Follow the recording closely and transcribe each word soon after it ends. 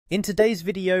In today's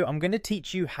video, I'm going to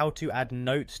teach you how to add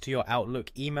notes to your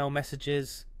Outlook email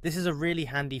messages. This is a really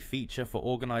handy feature for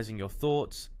organizing your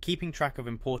thoughts, keeping track of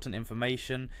important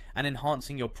information, and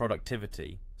enhancing your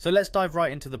productivity. So let's dive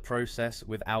right into the process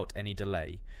without any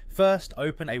delay. First,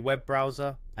 open a web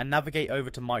browser and navigate over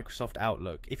to Microsoft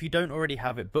Outlook. If you don't already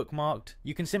have it bookmarked,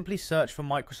 you can simply search for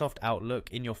Microsoft Outlook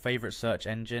in your favorite search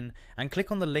engine and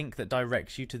click on the link that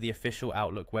directs you to the official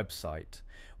Outlook website.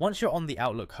 Once you're on the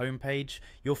Outlook homepage,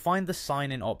 you'll find the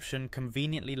sign in option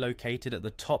conveniently located at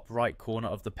the top right corner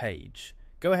of the page.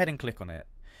 Go ahead and click on it.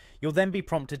 You'll then be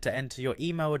prompted to enter your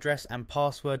email address and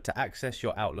password to access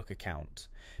your Outlook account.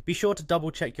 Be sure to double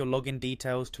check your login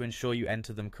details to ensure you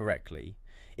enter them correctly.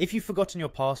 If you've forgotten your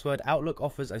password, Outlook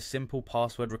offers a simple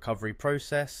password recovery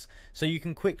process, so you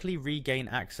can quickly regain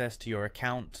access to your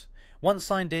account. Once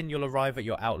signed in, you'll arrive at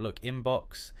your Outlook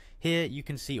inbox. Here you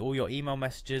can see all your email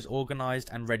messages organized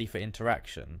and ready for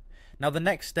interaction. Now the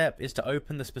next step is to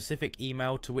open the specific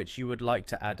email to which you would like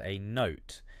to add a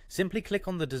note. Simply click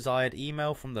on the desired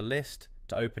email from the list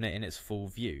to open it in its full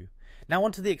view. Now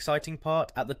onto the exciting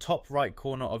part. At the top right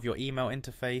corner of your email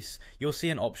interface, you'll see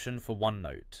an option for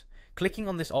OneNote. Clicking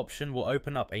on this option will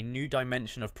open up a new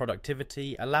dimension of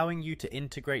productivity, allowing you to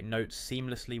integrate notes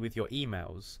seamlessly with your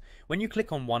emails. When you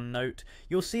click on OneNote,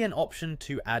 you'll see an option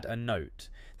to add a note.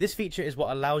 This feature is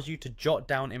what allows you to jot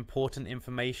down important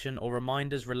information or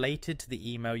reminders related to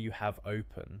the email you have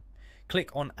open. Click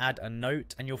on Add a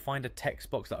Note and you'll find a text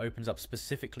box that opens up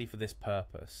specifically for this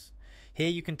purpose. Here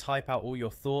you can type out all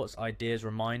your thoughts, ideas,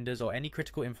 reminders, or any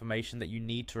critical information that you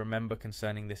need to remember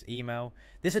concerning this email.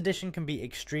 This addition can be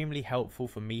extremely helpful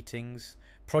for meetings,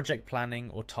 project planning,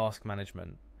 or task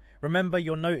management. Remember,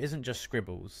 your note isn't just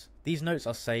scribbles. These notes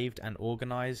are saved and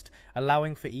organized,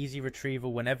 allowing for easy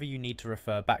retrieval whenever you need to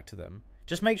refer back to them.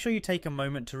 Just make sure you take a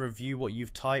moment to review what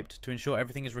you've typed to ensure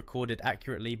everything is recorded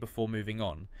accurately before moving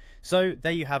on. So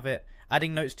there you have it.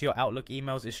 Adding notes to your Outlook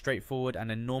emails is straightforward and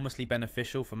enormously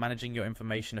beneficial for managing your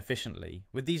information efficiently.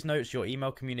 With these notes, your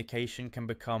email communication can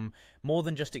become more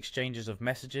than just exchanges of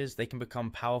messages. They can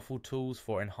become powerful tools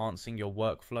for enhancing your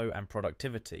workflow and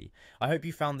productivity. I hope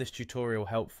you found this tutorial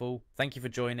helpful. Thank you for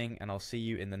joining, and I'll see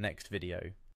you in the next video.